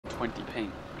120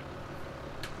 ping.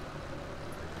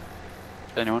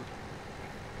 Anyone?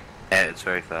 Yeah, it's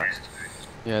very fast.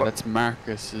 Yeah, What? that's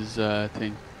Marcus's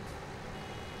thing.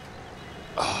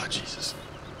 Oh, Jesus.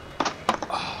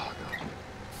 Oh,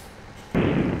 God.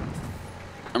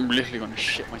 I'm literally going to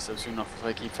shit myself soon enough if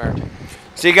I keep farting.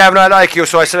 See, Gavin, I like you,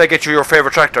 so I said I'd get you your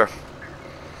favourite tractor.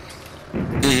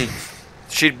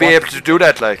 She'd be able to do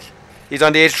that, like. He's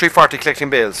on the H340 collecting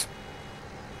bales.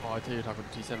 Oh, I thought you were talking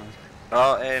about the T7.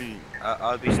 Oh,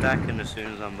 I'll be stacking as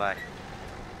soon as I'm back.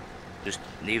 Just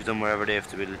leave them wherever they have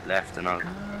to be left and I'll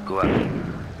go out.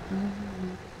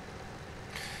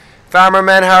 Farmer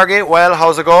Man Hargy, well,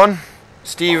 how's it going?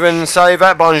 Stephen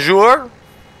Saiva, bonjour.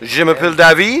 Je m'appelle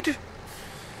David.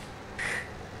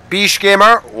 Beach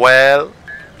Gamer, well.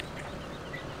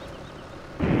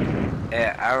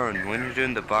 Aaron, when you're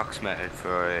doing the box method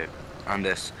for on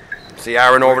this. See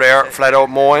Aaron over there, flat out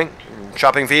mowing,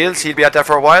 chopping fields. He'll be at that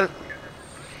for a while.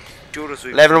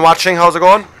 Levin watching, how's it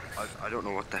going? I don't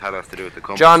know what the hell I have to do with the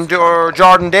compass.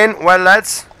 Jordan Din, well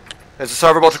lads. Is the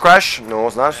server about to crash? No,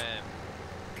 it's not.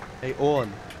 Hey Owen.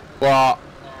 What?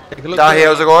 Dahi,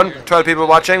 how's it going? 12 people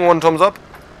watching, 1 thumbs up.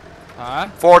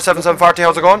 47740,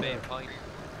 how's it going?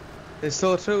 It's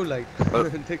so true, like.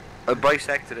 I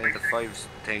bisected it into 5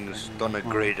 things, done a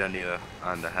grid on you,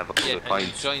 and I have a couple of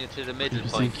points. Join it to the middle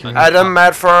point. Adam,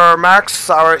 mad for Marks,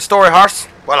 story horse.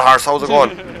 Well, horse, how's it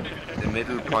going? The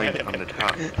middle point on the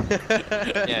top.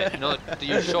 Yeah, no,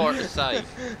 your shortest side.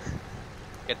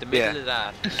 Get the middle of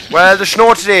that. Well, the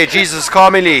snow today, Jesus, call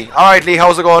me Lee. Alright, Lee,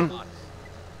 how's it going?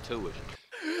 To it.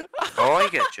 Oh, I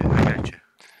get you.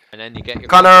 And then you get your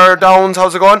Connor Downs,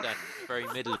 how's it going? very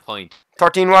middle point.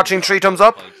 13 watching, 3 thumbs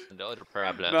up. And the other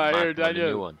parabola. No, here, mark on the Daniel.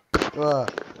 new one.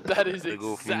 That is They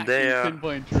go from exactly there.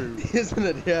 pinpoint true. Isn't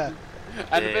it? Yeah.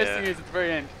 And the best thing is at the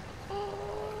very end.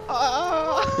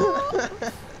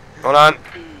 Hold on.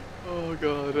 Oh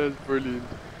god, that's brilliant.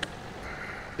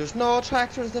 There's no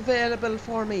tractors available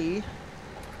for me.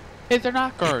 Is there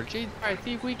not, girl? Jeez, alright,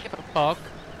 see if we give a fuck.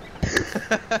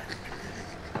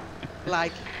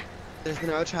 Like, there's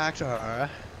no tractor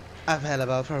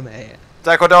available for me.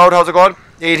 Zach O'Dowd, how's it going?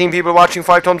 18 people watching,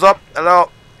 5 thumbs up. Hello.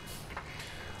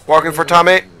 Working for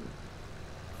Tommy.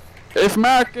 If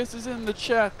Marcus is in the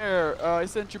chat there, I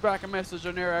sent you back a message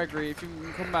on Eire Agri. If you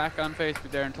can come back on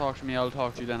Facebook there and talk to me, I'll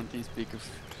talk to you then on TeamSpeak.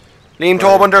 Liam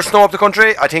Tobin, there's snow up the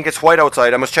country. I think it's white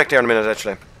outside. I must check there in a minute,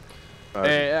 actually.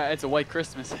 It's a white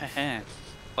Christmas.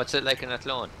 What's it like in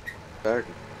Athlone?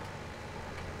 Garden.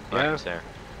 Yeah. There.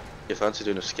 You fancy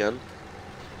doing a scan?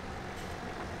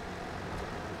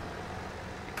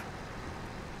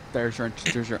 There's your.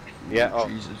 Yeah, oh.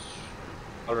 Jesus.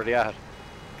 Already at it.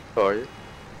 How are you?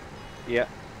 Yeah.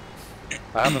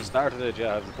 I haven't started it yet.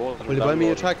 I have both. Will you buy me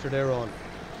a tractor there on?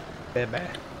 Baby.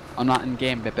 I'm not in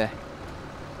game, baby.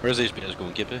 Where's these bales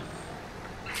going, Kippy?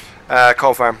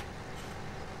 Cow farm.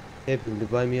 Hey, will you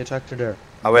buy me a tractor there?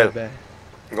 I will. Baby.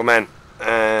 Good man.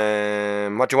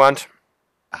 What do you want?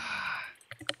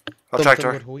 What Something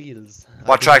tractor? with wheels.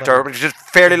 What tractor? Just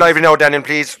fairly lively now, Daniel,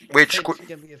 please. Which?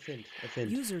 Give me a Fint. A Fint.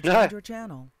 User joined your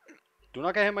channel. Do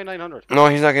not get him my 900. No,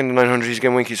 he's not getting the 900. He's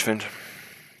getting Winky's Fint.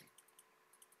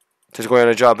 He's going on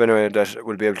a job anyway that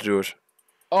will be able to do it.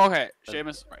 Okay,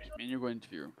 Seamus, right, me and you go into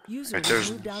the room. User Right, there's-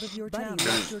 moved out of your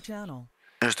channel.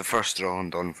 There's the first drawing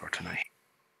done for tonight.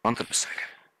 On to the second.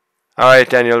 Alright,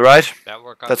 Daniel, right? That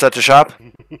work That's at the shop.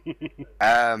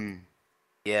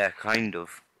 Yeah, kind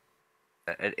of.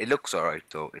 It looks alright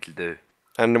though, it'll do.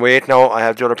 And wait, now I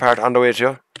have the other part on the way to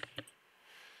you.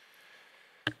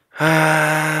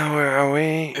 Where are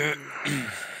we?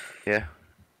 Yeah.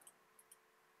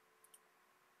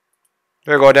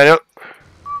 There you go, Daniel.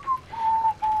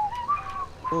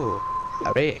 Oh,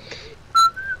 a rake.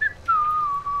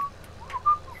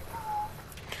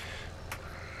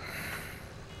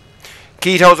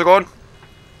 Keith, how's it going?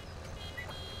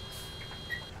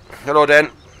 Hello, Dan.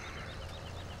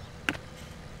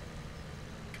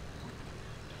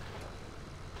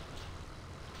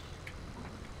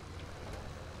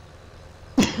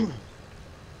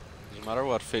 Doesn't matter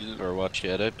what field or what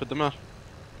shed I put them at.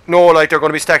 No, like they're going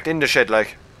to be stacked in the shed,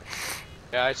 like.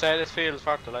 Yeah, I'd say this field's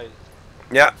fertilized.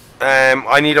 Yeah.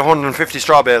 I need 150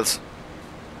 straw bales.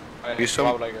 You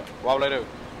What will I do? Run over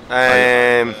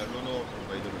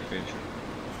by the refrigeration.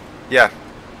 Yeah.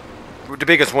 The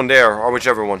biggest one there, or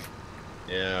whichever one.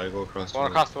 Yeah, I'll go across. Going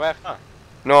across the way?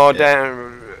 No, Yeah.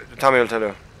 Dan. Tommy will tell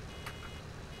you.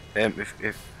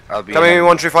 if I'll be Tommy, in,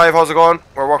 135, how's it going?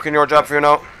 We're working your job for you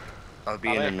now. I'll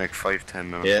be in like 5-10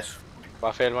 minutes. Yeah.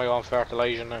 What field am I going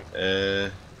fertilizing now? Uh,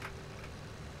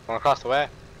 Going across the way?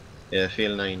 yeah,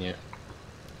 field 9, yeah.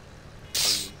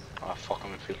 Oh fuck,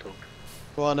 I'm in field 2.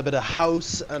 Go on a bit of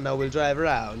house and now we'll drive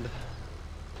around.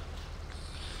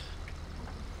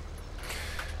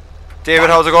 David,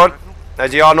 how's it going?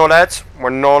 As you all know, lads, we're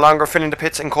no longer filling the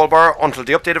pits in Coldborough until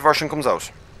the updated version comes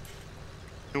out.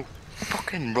 No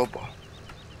fucking rubber.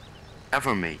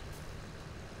 Ever me.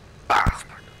 Bastard.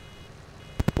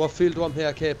 What field do you want to play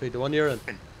at KP? The one you're in?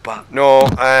 No,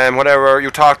 whatever,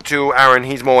 you talk to Aaron,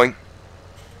 he's mowing.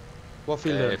 What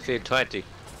field? Field 20.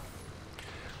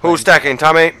 Who's stacking?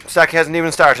 Tommy? Stacking hasn't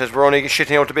even started, we're only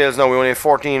shitting out the bills now, we only have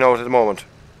 14 out at the moment.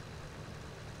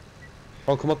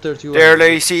 I'll come up there to you. There,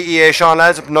 CEA Sean,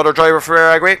 lads, another driver for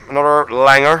Eire Agri, another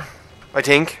langer, I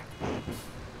think.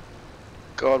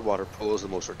 God, water polo is the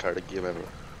most retarded game ever.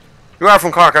 You are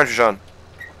from Cork, aren't you, Sean?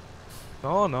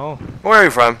 No, no. Where are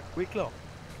you from? Wicklow.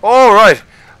 Oh, right.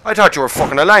 I thought you were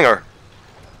fucking a langer.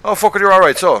 Oh, fuck it, you're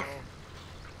alright, so.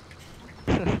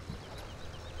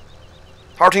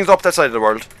 How are things up that side of the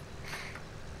world?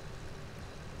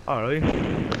 Alright.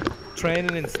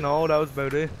 Training in snow, that was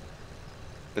about it.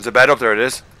 Is it bad up there, it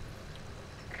is?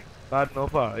 Bad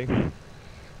enough, alright.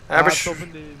 But Up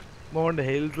in the, more in the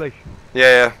hills, like.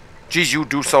 yeah. Jeez, you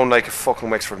do sound like a fucking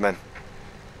Wexford man.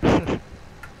 It's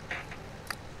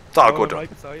all good though. Right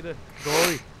beside it.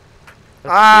 Dory.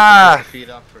 Ah!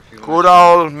 Good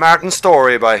old Martin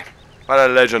Story, boy. What a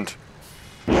legend.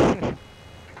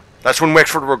 That's when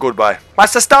Wexford were good, boy.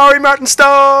 What's the story, Martin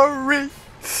Story?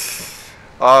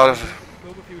 Club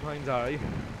a few times, alright.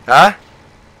 Huh?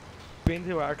 Been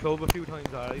to our club a few times,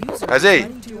 alright. Has he?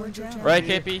 Right,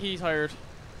 KP, he's hired.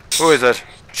 Who is it?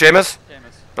 Seamus?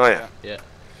 Seamus. Oh yeah. Yeah.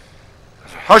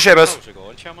 How's Seamus? How's it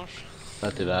going, Seamus?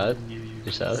 Not too bad.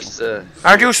 Yourself?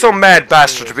 Aren't you some mad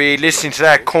bastard to be listening to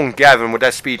that cunt Gavin with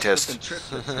that speed test?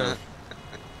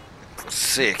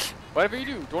 Sick. Whatever you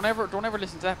do, don't ever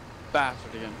listen to that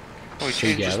bastard again. Oh, he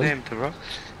changed his name to Ross.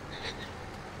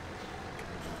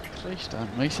 Christ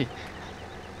almighty.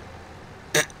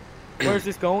 Where's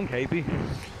this going, KP?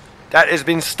 That has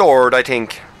been stored, I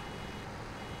think.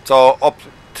 So up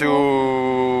to,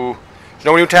 you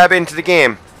know, when you tab into the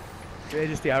game. Yeah,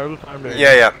 just the arable farm there.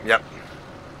 Yeah.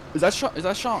 Is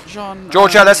that Sean? Sean? Joe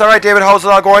Chad, that's alright, David. How's it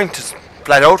all going? Just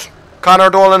flat out. Connor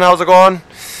Dolan, how's it going?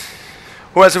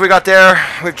 Who else have we got there?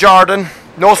 We've Jordan.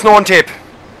 No snow and tip.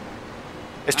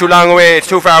 It's too long away. It's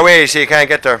too far away, so you can't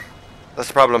get there. That's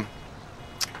the problem.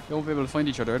 You won't be able to find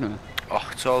each other anyway. Oh,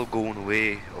 it's all going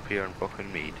away up here in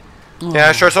fucking Mead. Oh.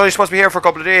 Yeah, sure. So you're supposed to be here for a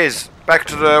couple of days. Back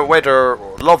to the weather,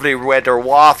 lovely weather,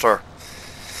 water.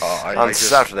 On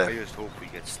Saturday. I just hope we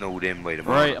get snowed in by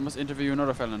tomorrow. Right, I must interview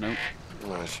another fella now.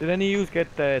 Right. Did any of you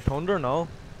get thunder now?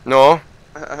 No.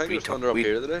 I think there's thunder up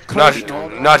here today.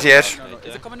 Not yet. No.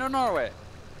 Is it coming down Norway?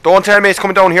 Don't tell me it's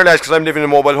coming down here, lads, because I'm living in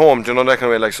a mobile home. Do you know that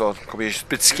kind of way? Like, so it could be a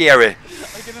bit scary.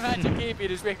 I can imagine KP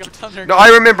just wake up thunder. No, I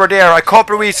remember there a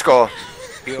couple of weeks ago.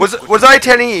 Was I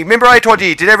telling you? Remember I told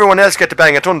you? Did everyone else get the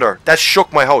bang of thunder? That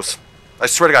shook my house. I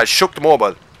swear to God, it shook the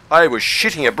mobile. I was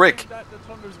shitting a brick. The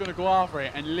thunder's gonna go off,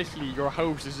 right, and literally your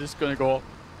house is just gonna go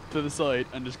to the side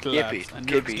and just collapse, and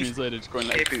you're just inside it, just going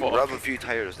like, fuck. Grab a few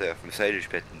tyres there from the silage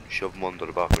pit and shove them under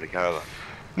the back of the caravan.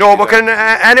 No, but can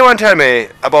anyone tell me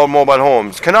about mobile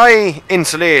homes? Can I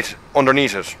insulate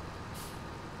underneath it?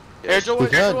 Yeah, Joe,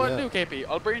 what I'll do, KP?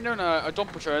 I'll bring down a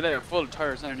dumper trailer there full of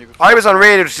tyres and everything. I was on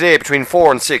radio today between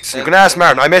 4 and 6. You can ask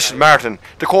Martin. I messaged Martin.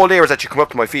 The cold air was actually come up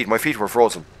to my feet. My feet were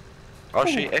frozen.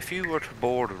 Actually, if you were to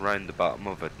board around the bottom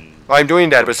of it and... I'm doing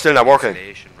that, but it's still not working.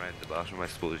 Insulation around the bottom, I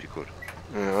suppose you could.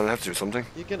 Yeah, I'll have to do something.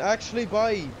 You can actually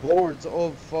buy boards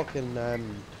of fucking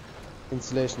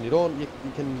insulation. You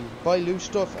can buy loose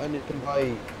stuff and you can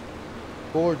buy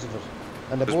boards of it.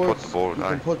 And the Just boards put the board, you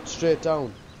can put straight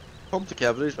down. Pump the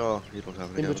cavities? Oh, you don't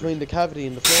have any. In between the cavity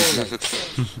and the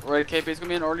floor. Right, KP, it's gonna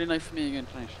be an early night for me again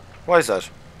tonight. Why is that?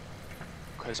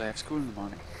 Because I have school in the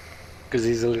morning. Because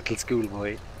he's a little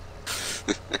schoolboy.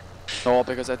 No,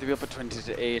 because I have to be up at 20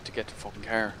 to 8 to get the fucking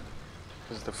car.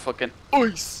 Because the fucking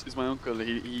ice is my uncle.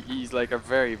 He's like a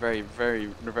very, very, very,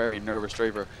 very nervous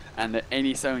driver. And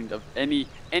any sound of any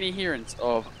hearance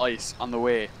of ice on the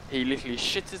way, he literally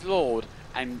shits his load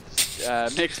and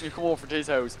makes me come over to his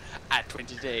house at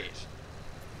 20 to 8.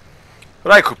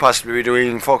 But I could possibly be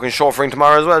doing fucking chauffeuring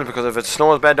tomorrow as well, because if it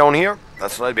snows bad down here,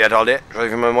 that's what I'd be at all day,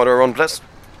 driving my mother around the place.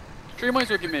 Sure, you might as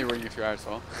well give me a ring if you are,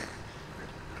 so.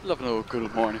 Love no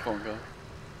good morning phone call.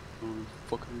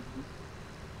 Fucking.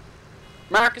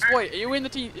 Marcus, boy, are you in the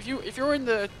team? If you're in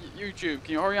the YouTube,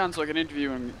 can you hurry on so I can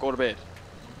interview and go to bed?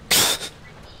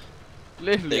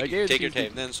 Literally, I gave Take your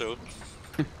time then, so.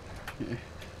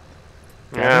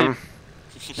 Kevin,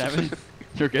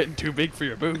 you're getting too big for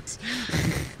your boots.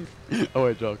 Oh,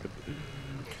 I'm joking.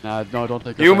 Nah, no, don't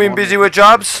take. You been busy with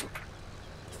jobs?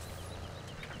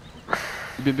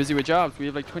 You've been busy with jobs. We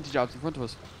have like 20 jobs in front of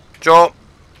us. Joe,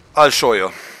 I'll show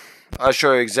you. I'll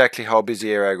show you exactly how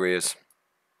busy Eire Agri is.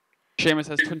 Seamus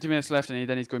has 20 minutes left and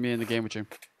then he's going to be in the game with you.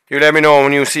 You let me know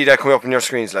when you see that coming up on your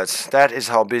screens, lads. That is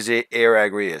how busy Eire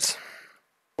Agri is.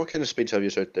 What kind of speeds have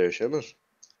you out there, Seamus?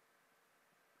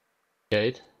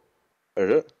 Kate?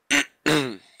 Is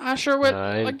it? Sure, well,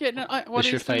 I'm getting it. What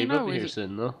is your is it now? favourite you're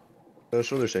saying, though? That's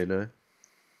what they're saying now.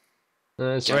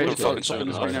 It's Right, right, it's up on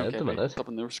the screen now, at the minute. up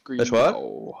on the screen. That's what?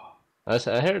 Oh. I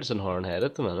heard it's in Hornhead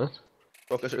at the minute.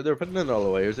 Fuck, they were putting in all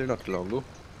the wires there not too long ago.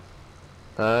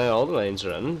 All the lines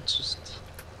are in, it's just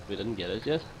we didn't get it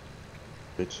yet.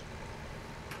 Bitch.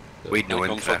 We'd no Can't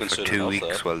come internet fucking for soon 2 enough, weeks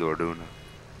though. while they were doing it.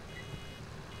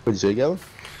 What did you say, Gavin?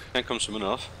 Can't come soon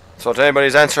enough. So to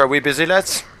anybody's answer, are we busy,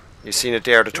 lads? You've seen it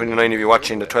there, the 29 of you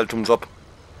watching, the 12 thumbs up.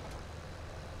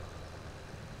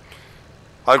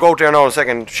 I'll go out there now in a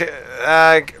second. See,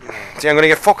 I'm going to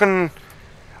get fucking...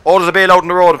 Oh, there's a bale out on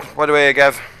the road, by the way,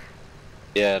 Gav.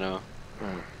 Yeah, no.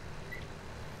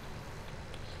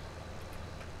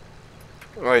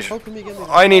 Right. How come you get me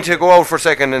I need to go out for a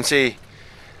second and see.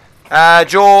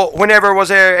 Joe, whenever was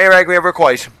Eire Agri ever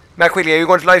quiet? Matt Quigley, are you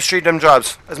going to live stream them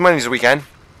jobs? As many as we can.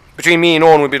 Between me and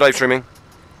Owen, we'll be live streaming.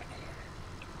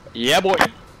 Yeah, boy.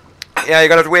 Yeah, you're going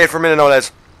to have to wait for a minute now,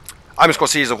 lads. I'm just going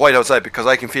to see it's white outside because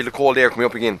I can feel the cold air coming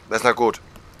up again. That's not good.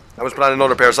 I was planning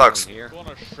another pair of socks.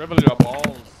 Gonna shrivel your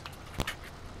balls.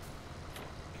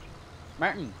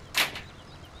 Martin.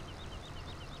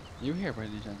 You here by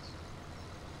any chance?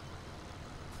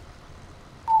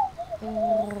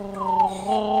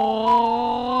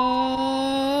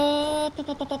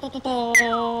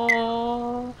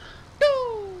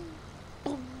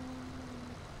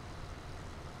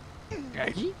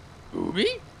 Aggie?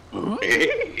 Ooby?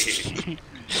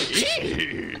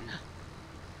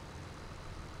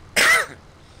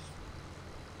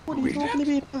 What are you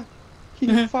talking about?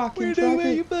 You fucking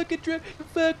druggo.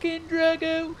 fucking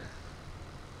druggo.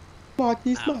 Fuck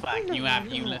this man. Fuck you up,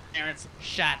 you Clarence.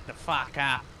 Shut the fuck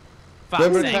up.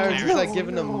 Remember Clarence is like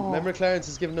giving them. Remember Clarence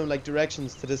is giving them like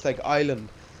directions to this like island,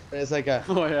 and it's like a.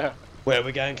 Oh yeah. Where are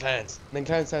we going, Clarence? And then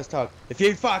Clarence starts talking. If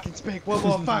you fucking speak one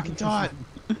more fucking time.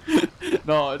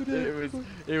 No, it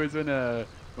was when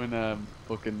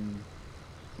fucking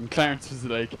when Clarence was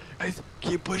like, guys,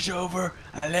 can you push over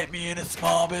and let me in a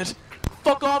small bit?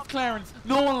 Fuck off, Clarence.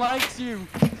 No one likes you.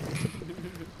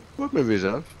 What movie is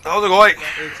that? How's it going?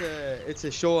 It's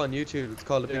a show on YouTube. It's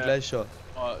called The Big Les Show.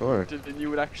 Alright. Then you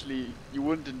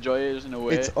wouldn't enjoy it in a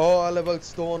way. It's all about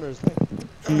stoners.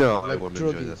 No, I like wouldn't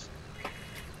enjoy druggies.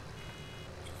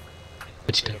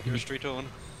 this. Your street on.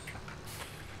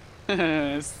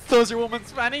 So's your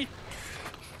woman's fanny.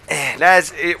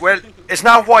 Lads, well, it's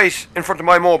not white in front of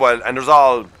my mobile, and there's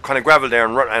all kind of gravel there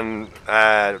and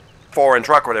 4-inch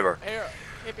rock, whatever. Here,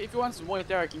 if you want some white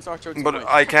there, I can start showing some But white.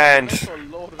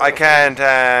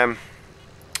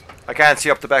 I can't see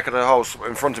up the back of the house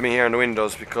in front of me here in the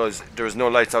windows because there's no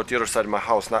lights out the other side of my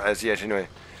house, not as yet anyway.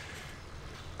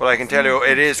 But I can tell you,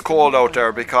 it is cold out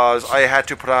there because I had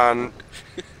to put on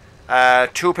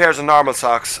 2 pairs of normal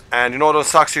socks, and you know those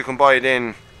socks you can buy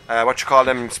in, what you call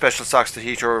them, special socks to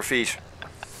heat your feet.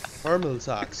 Thermal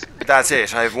socks. That's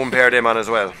it. I have 1 pair of them on as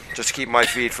well, just to keep my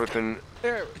feet flipping.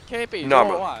 There, KP,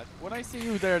 normal. you know what? When I see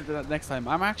you there the next time,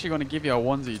 I'm actually going to give you a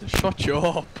onesie to shut you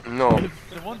up. No.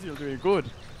 The onesie will do you good.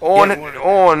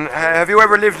 Owen, have you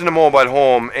ever lived in a mobile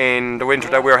home in the winter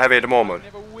that we're having at the moment? I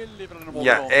never will live in a mobile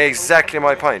Yeah, home. exactly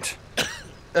my point.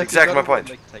 Exactly my point.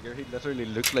 Like Tiger. He literally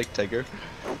looks like Tiger.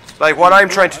 Like, what I'm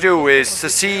trying to do is to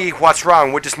see what's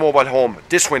wrong with this mobile home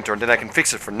this winter, and then I can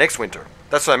fix it for next winter.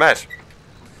 That's what I'm at.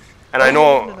 And I In a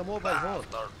know, mobile home.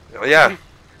 yeah,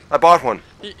 I bought one.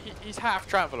 He's half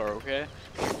traveller, okay?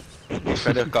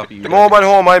 Trying to copy you. The mobile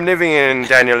home I'm living in,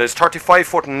 Daniel, is 35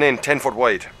 foot and in 10 foot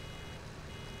wide.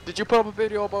 Did you put up a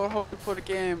video about how to put a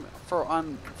game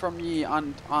from me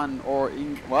on or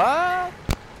in what?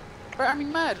 I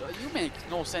mean, mad. You make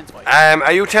no sense, boy.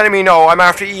 Are you telling me no? I'm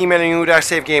after emailing you that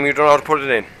save game. You don't know how to put it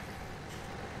in.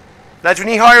 Lads, when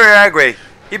you hire Eire Agri,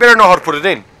 you better know how to put it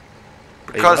in.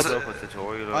 Because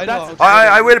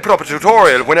I will put up a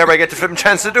tutorial whenever I get the flipping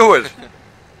chance to do it.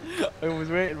 I was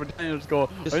waiting for Daniel to go.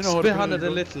 Just I know spit how on to it a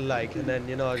little, like, and then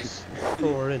just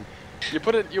throw her in. You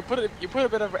put a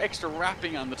bit of extra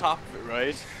wrapping on the top of it,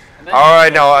 right? All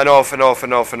right, now enough.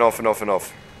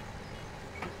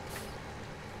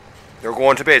 You're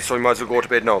going to bed, so you might as well go to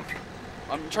bed now.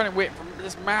 I'm trying to wait for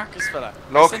this Marcus fella.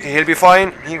 Look, he'll be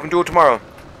fine. He can do it tomorrow.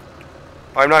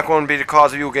 I'm not going to be the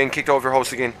cause of you getting kicked out of your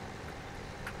house again.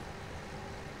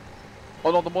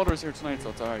 Oh no, the mother's here tonight, so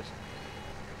it's alright.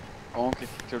 I won't get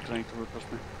kicked out tonight to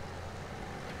trust me.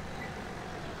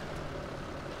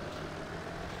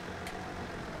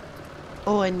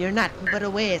 Oh, and you're nothing but a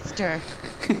waster.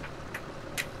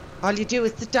 All you do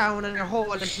is sit down in your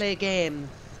hole and play games.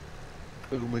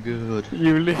 Oh my god.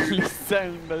 You literally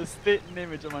sound the spitting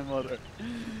image of my mother.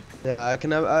 Yeah, I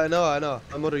know.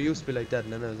 My mother used to be like that,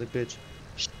 and then I was like, bitch.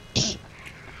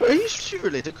 Are you sure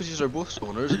related? Because you are both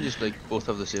stoners and you like both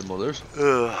have the same mothers.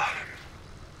 Ugh.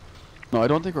 No, I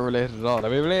don't think we're related at all. Are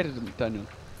we related, Daniel?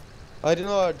 I don't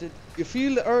know. Did you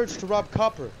feel the urge to rob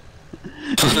copper?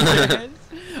 Yes.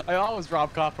 I always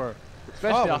rob copper,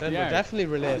 especially Oh, off then the we're yard. definitely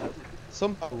related.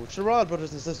 Somehow, we're all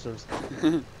brothers and sisters.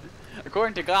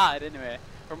 According to God, anyway.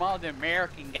 From all the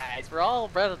American guys, we're all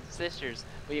brothers and sisters.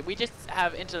 We just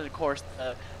have intercourse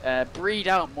to breed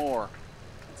out more.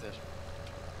 That's it.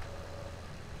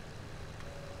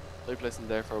 They've listened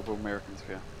there for Americans,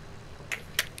 yeah.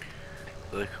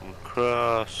 They come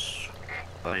across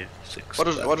 5, 6.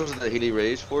 What does the Healy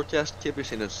Rays forecast keep you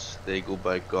saying as they go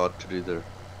by God to do their...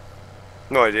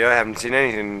 No idea, I haven't seen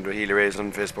anything Healy Rays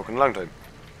on Facebook in a long time.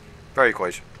 Very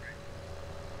quiet.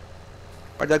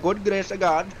 By the good grace of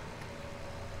God.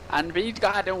 And be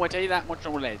God, I don't want to tell you that much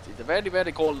no less. It's a very,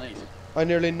 very cold night. I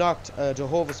nearly knocked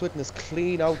Jehovah's Witness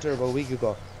clean out there about a week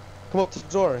ago. Come up to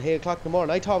the door at 8 o'clock in the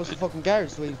morning. I thought it was the fucking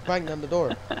guards, so he banged on the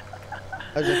door.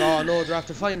 I was like, oh no, they're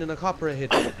after finding a copper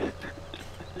hit.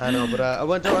 I know, but I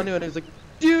went down anyway and he was like,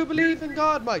 do you believe in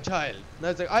God, my child? And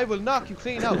I was like, I will knock you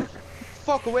clean out.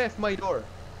 Fuck away from my door.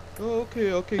 Oh,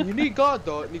 okay, you need God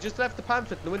though. And he just left the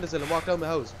pamphlet in the windowsill and walked down my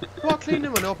house. Walk clean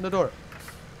in when I open the door.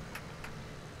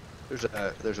 There's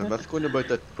a myth going about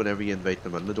that whenever you invite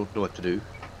them in, they don't know what to do.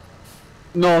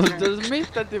 No, there's a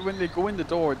myth that when they go in the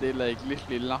door, they like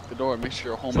literally lock the door and make sure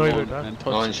you're home alone and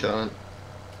touch them.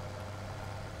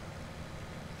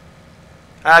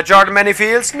 Jordan, many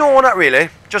fields? No, not really.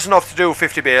 Just enough to do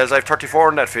 50 bales. I have 34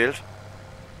 in that field.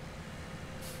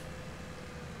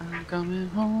 I'm coming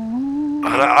home.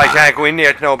 And I can't go in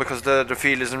yet now because the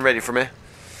field isn't ready for me.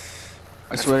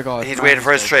 I swear to God. He's waiting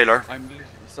for his trailer. I'm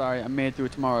sorry, I may do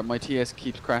it tomorrow. My TS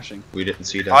keeps crashing. We didn't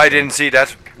see that. I didn't see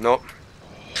that. No.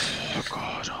 Oh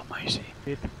God Almighty.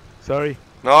 Sorry.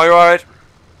 No, you're alright.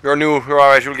 You're new. You're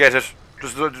alright. You'll get it.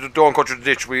 Just don't go through the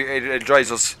ditch. It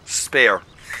drives us spare.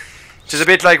 It's a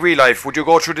bit like real life. Would you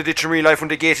go through the ditch in real life when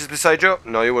the gate is beside you?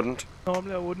 No, you wouldn't.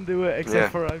 Normally I wouldn't do it,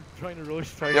 except for I'm trying to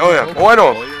rush. Oh yeah. Oh, I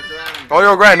know. Oh,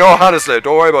 you're grand. No, honestly,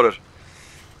 don't worry about it.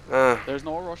 There's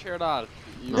no rush here at all.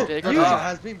 You take Music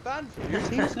has been banned from your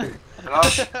team school.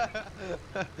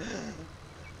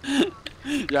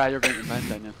 Yeah, you're going to be banned,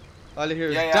 Daniel. All I hear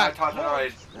is Yeah, I thought that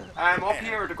right. Up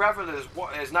here, the gravel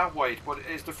is not white, but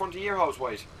is the front of your house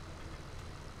white?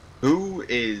 Who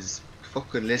is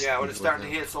fucking listening? Yeah, well, it's starting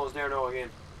to hail stones there now again.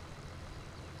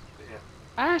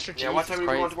 Yeah, what time are you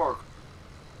going to work?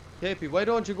 KP, why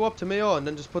don't you go up to Mayo and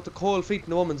then just put the cold feet in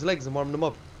the woman's legs and warm them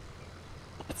up?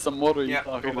 That's some mother you Yeah,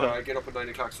 talking I about. get up at 9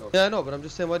 o'clock, so. Yeah, I know, but I'm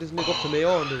just saying, why doesn't he go up to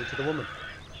Mayo and do it to the woman?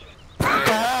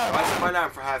 I set my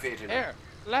alarm for 8:30. Here,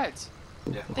 lads.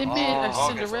 Yeah. They made a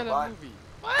Cinderella movie.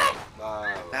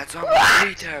 That's I'm a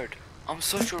retard. I'm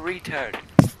such a retard.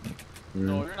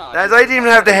 No, you're not. Lads, I didn't even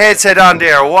have the headset on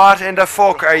there. What in the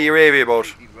fuck are you raving about?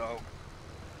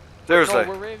 Seriously. No,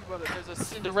 we're raving about it. There's a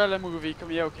Cinderella movie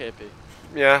coming out, KP.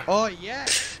 Yeah. Oh, yeah.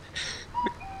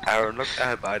 Aaron, look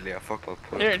how badly I fucked up.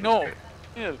 Here, no.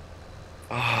 Here.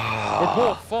 We're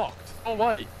both fucked. Oh,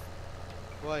 why?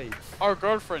 Why? Our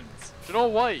girlfriends. Do you know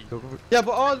why? Yeah,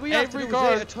 but all we have to Every do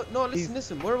girl- is eat a ton. No,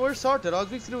 listen. We're sorted. All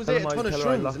we have to do is Tell eat a him ton of I'll tell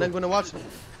her I shrooms love and then him. go and watch them.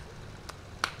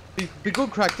 Be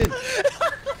good cracked in.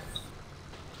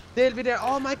 They'll be there.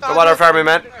 Oh my God. Come on, our farming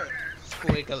man.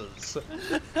 Squiggles.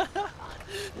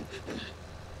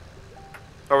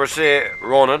 Or say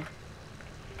Ronan.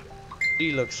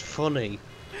 He looks funny.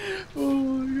 Oh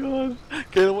my God.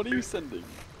 Caleb, what are you sending?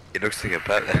 It looks like a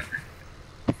bad.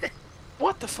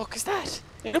 What the fuck is that?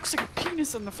 It looks like a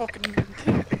penis on the fucking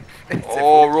thing.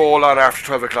 Oh, roll on after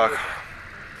 12 o'clock.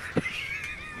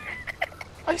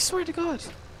 I swear to God.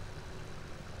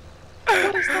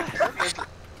 What is that?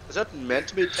 Is that meant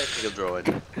to be technical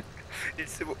drawing?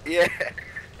 Yeah,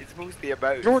 it's mostly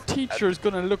about. Your teacher's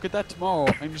gonna look at that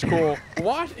tomorrow and just go,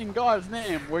 what in God's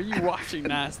name were you watching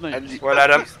last night? Well,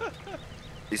 Adam.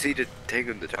 You see the thing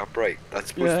on the top right? That's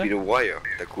supposed to be the wire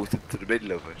that goes into the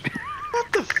middle of it.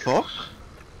 What the fuck?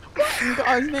 What in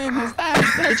God's name is that?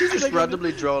 Did you just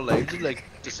randomly draw lines and like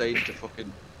decide to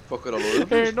fucking fuck it all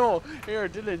over? Here, no. Here,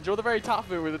 Dylan, draw the very top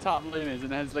of it where the top line is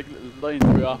and it has like little lines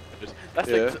going off of it.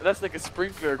 That's like a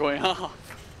sprinkler going off.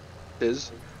 It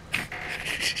is.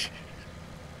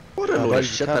 What a load of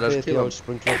shit that is killing.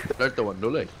 There's the one, no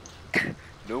like.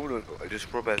 No, I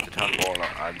just rub out the top wall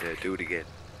and do it again.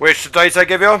 Which the dice I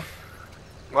give you?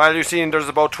 Well, you've seen there's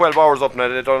about 12 hours up now.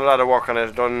 They've done a lot of work on it.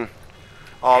 They've done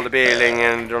all the baling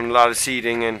and done a lot of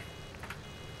seeding and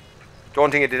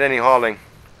don't think it did any hauling.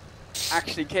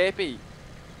 Actually, KP.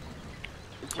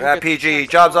 PG,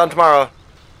 job's on tomorrow.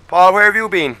 Paul, where have you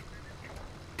been?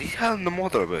 He's telling the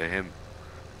mother about him.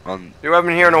 You haven't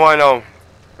been here in a while now.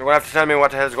 You're going to have to tell me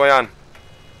what the hell's going on.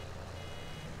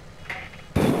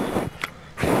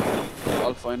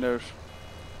 I'll find out.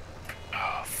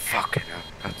 Oh, fucking hell.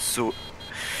 That's so...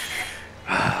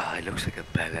 it looks like a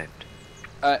bell end.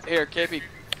 Here, KP. Do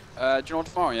you know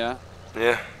tomorrow, yeah?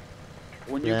 Yeah.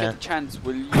 When you get the chance,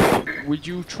 would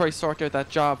you try sort out that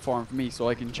job form for me so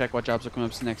I can check what jobs are coming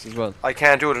up next as well? I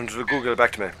can't do it until Google it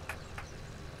back to me.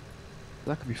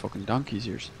 That could be fucking donkey's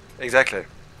ears. Exactly.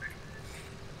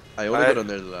 I only got on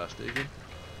there the last day again.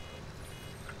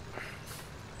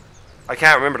 I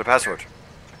can't remember the password.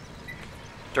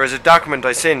 There is a document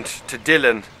I sent to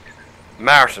Dylan,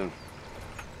 Martin,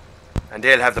 and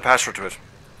they'll have the password to it,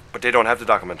 but they don't have the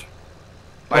document.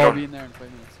 I'll be in there in 5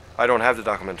 minutes. I don't have the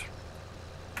document.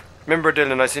 Remember,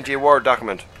 Dylan, I sent you a Word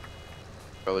document.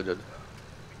 Probably did.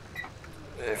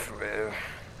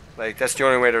 Like, that's the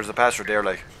only way there's a password there,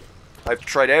 like. I've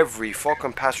tried every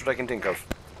fucking password I can think of.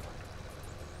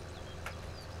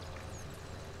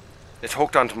 It's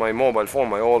hooked onto my mobile phone,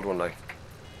 my old one, like.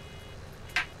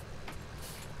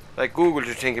 Like Google, do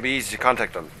you think it'd be easy to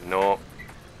contact them? No.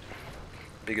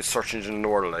 Biggest search engine in the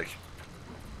world, like.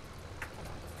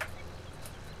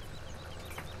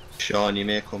 Sean, you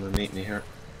may come and meet me here.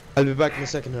 I'll be back in a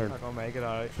second here. I'm gonna make it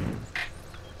alright.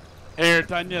 Here,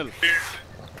 Daniel.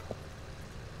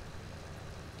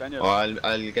 Oh,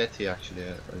 I'll get to you actually.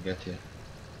 I'll get to you.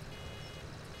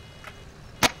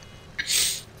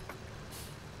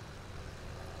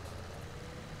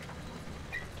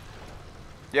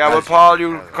 Yeah, well, Paul,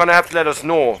 you're gonna have to let us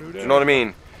know. Do you know what I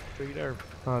mean?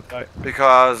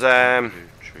 Because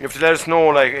you have to let us know,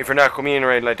 like, if you're not coming in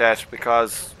or anything like that,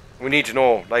 because we need to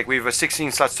know. Like, we have a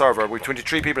 16 slot server with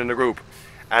 23 people in the group,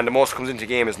 and the most comes into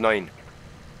game is 9.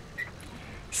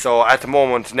 So at the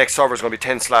moment, next server is going to be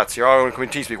 10 slots. You're all going to come in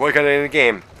TeamSpeak. Why can't I in the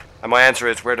game? And my answer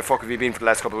is, where the fuck have you been for the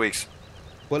last couple of weeks?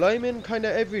 Well, I'm in kind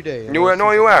of every day. No,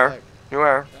 you are. You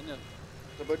are.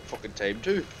 It's about fucking time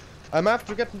too. I'm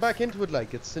after getting back into it,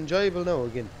 like, it's enjoyable now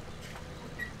again.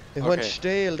 It went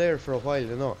stale there for a while,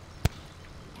 you know.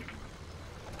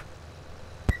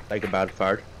 Like a bad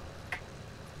fart.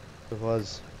 It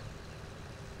was.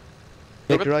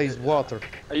 Make your eyes water.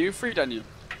 Are you free, Daniel?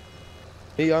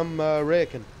 Hey, I'm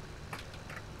raking.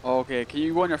 Okay, can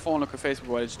you go on your phone, look at Facebook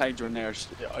while I just tagged you in there?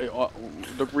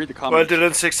 Look, read the comments. Well,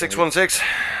 Dylan6616.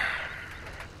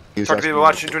 30 people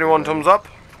watching, 21 thumbs up.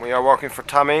 We are working for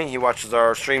Tommy. He watches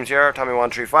our streams here.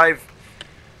 Tommy135.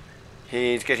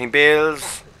 He's getting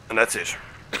bales, and that's it.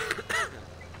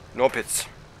 No pits.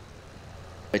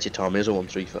 Bet you Tommy's a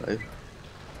 135.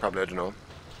 Probably, I don't know.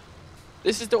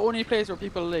 This is the only place where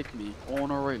people like me. Owen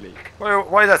O'Reilly.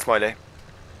 Why is that, Smiley?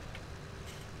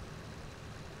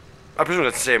 I presume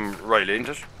that's the same Riley, isn't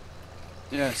it?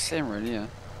 Yeah, same Riley, yeah.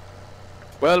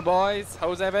 Well, boys,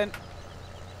 how's Evan?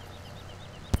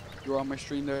 You were on my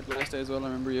stream there last day as well, I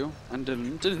remember you. And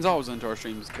Dylan's always into our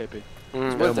streams, KP. Yeah,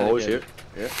 I'm always here.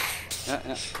 Yeah.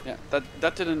 Yeah.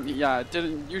 That didn't. Yeah, it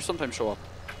didn't. You sometimes show up.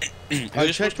 I'll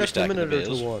check that in a minute or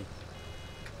two on.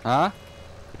 Huh?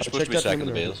 You're supposed to be stacking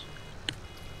the bales.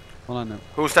 Hold on now.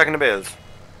 Who's stacking the bales?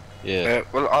 Yeah.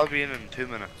 Well, I'll be in 2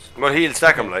 minutes. Well, he'll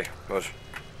stack them, like, but...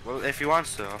 Well, if he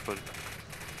wants to, I'll put...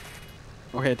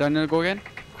 Okay, Daniel, go again?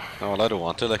 No, well, I don't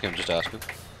want to, like, I'm just asking.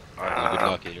 Good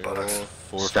luck here. 4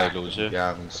 or 5 loads here.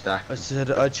 Yeah, I'm stacked. I said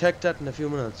I'll check that in a few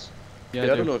minutes. Yeah, I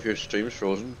don't know if your stream's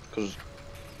frozen, because...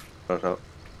 I don't know.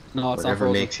 No, it's not Whatever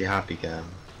frozen. makes you happy, Gavin.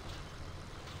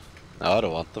 No, I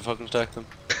don't want to fucking stack them.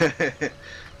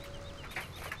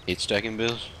 Hate stacking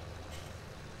bales.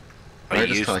 I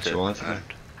just thought you wanted it.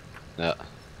 Yeah.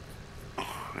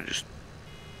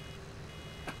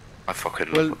 I fucking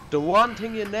love Well, the one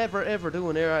thing you never ever do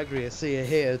in Eire Agri is say you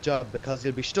hate a job, because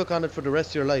you'll be stuck on it for the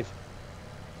rest of your life.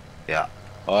 Yeah.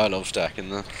 Oh, I love stacking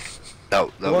them.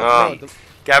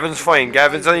 Gavin's fine.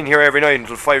 Gavin's in here every night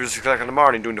until 5 or 6 o'clock in the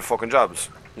morning doing the fucking jobs.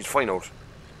 He's fine out.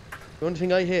 The only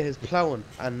thing I hate is ploughing,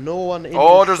 and no one in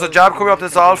Oh, this there's a town job coming up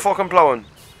that's all fucking ploughing.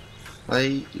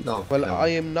 Well, I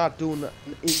am not doing an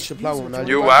inch of ploughing.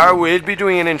 You are, will be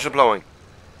doing an inch of ploughing.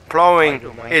 Ploughing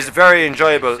is very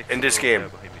enjoyable in this game.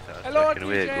 Hello,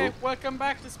 DJ. Welcome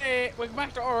back to stay. Welcome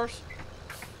back to Earth.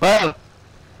 Well.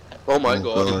 Oh my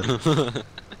god.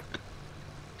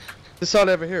 This all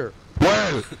over here.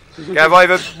 Well. Gav, I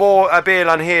have a bale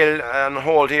on hill and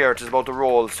hold here. It is about to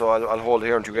roll, so I'll hold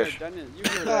here until you get. Daniel, you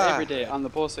hear that every day on the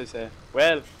post. I say,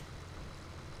 well.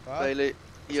 Bailey,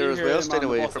 you're as well staying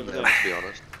away from them, to be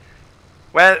honest.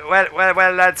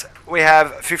 Well, lads, we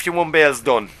have 51 bales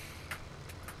done.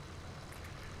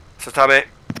 So, Tommy,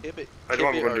 I don't know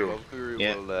what we're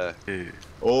going to do.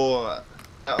 Oh,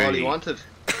 all he wanted.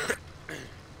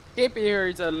 Kippy here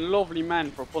is a lovely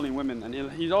man for pulling women, and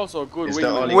he's also a good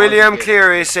wingman. William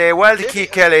Cleary say, well, to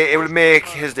Keith Kelly, it will make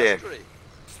his day.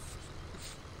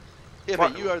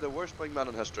 Kippy, you are the worst wingman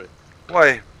in history.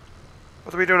 Why?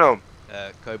 What do we do now?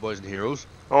 Cowboys and Heroes.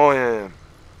 Oh, yeah.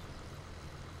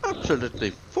 Absolutely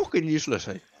fucking useless,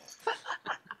 eh?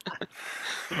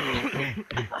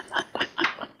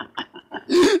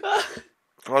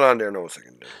 Hold on there, no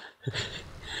second.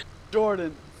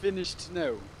 Jordan finished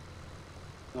now.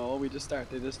 No, we just started.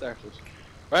 They just started.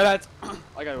 Right, lads.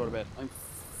 I gotta go to bed. I'm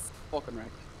fucking wrecked.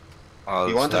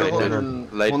 You want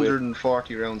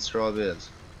 140 round straw bales?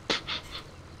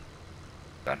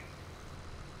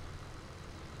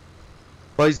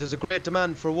 Boys, there's a great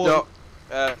demand for wool. No,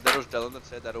 that was Dylan that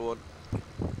said that one.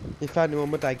 If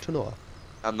anyone would like to know.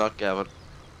 I'm not Gavin.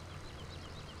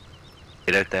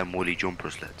 Get out them woolly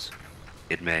jumpers, lads.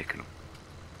 Get making them.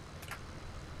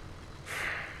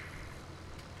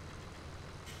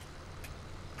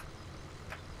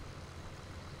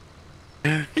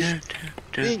 Me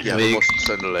and Gavin must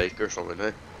sound alike or something,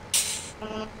 eh?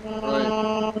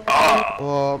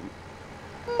 Oh,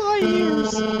 my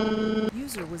ears.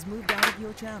 User was moved out of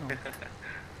your channel.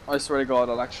 I swear to God,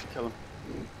 I'll actually kill him.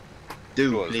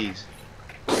 Do, please.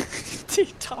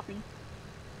 Tommy.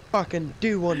 Fucking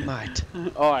do one, mate.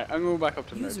 Alright, I'm going back up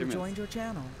to the User joined your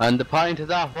channel. And the point of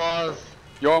that was...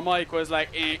 Your mic was like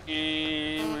Like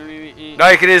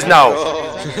it is now.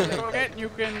 Go again, you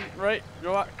can, right,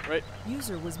 go back, right.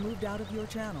 User was moved out of your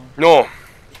channel. No,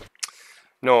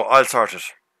 I'll sort it.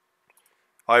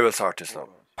 I will sort this now.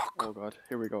 Oh God,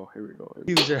 here we go.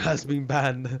 User has been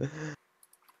banned.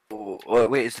 Oh,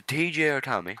 wait, is it TJ or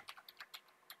Tommy?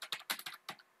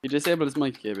 He disabled his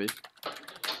mic, KB.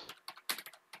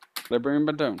 Did I bring him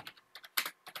back down?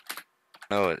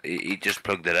 No, he just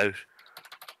plugged it out.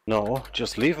 No,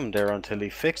 just leave him there until he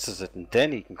fixes it and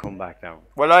then he can come back down.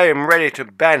 Well, I am ready to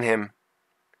ban him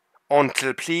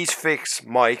until please fix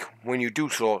Mike. When you do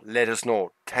so, let us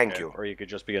know. Thank you. Or you could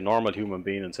just be a normal human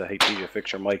being and say, hey, TJ,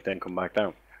 fix your mic, then come back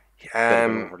down.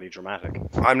 Overly dramatic.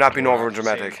 I'm not being over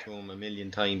dramatic. To him a million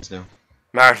times now.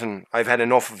 Martin, I've had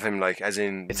enough of him, like, as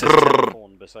in. It's a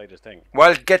phone beside his thing.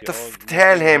 Well,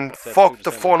 tell him, fuck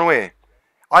the phone away.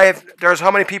 There's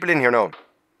how many people in here now?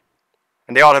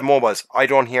 And they all have mobiles. I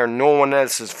don't hear no one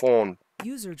else's phone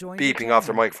beeping off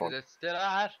their microphone. Do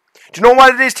you know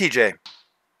what it is, TJ?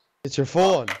 It's your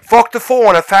phone. Fuck the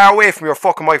phone as far away from your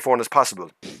fucking microphone as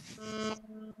possible.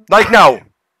 Like now.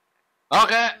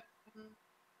 Okay.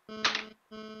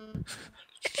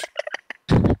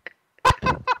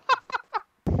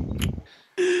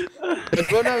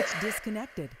 It's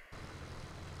disconnected.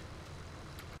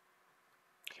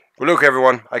 Well, look,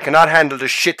 everyone. I cannot handle the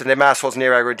shit that them assholes in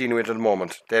Eire Agri are dealing with at the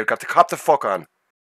moment. They've got to cop the fuck on.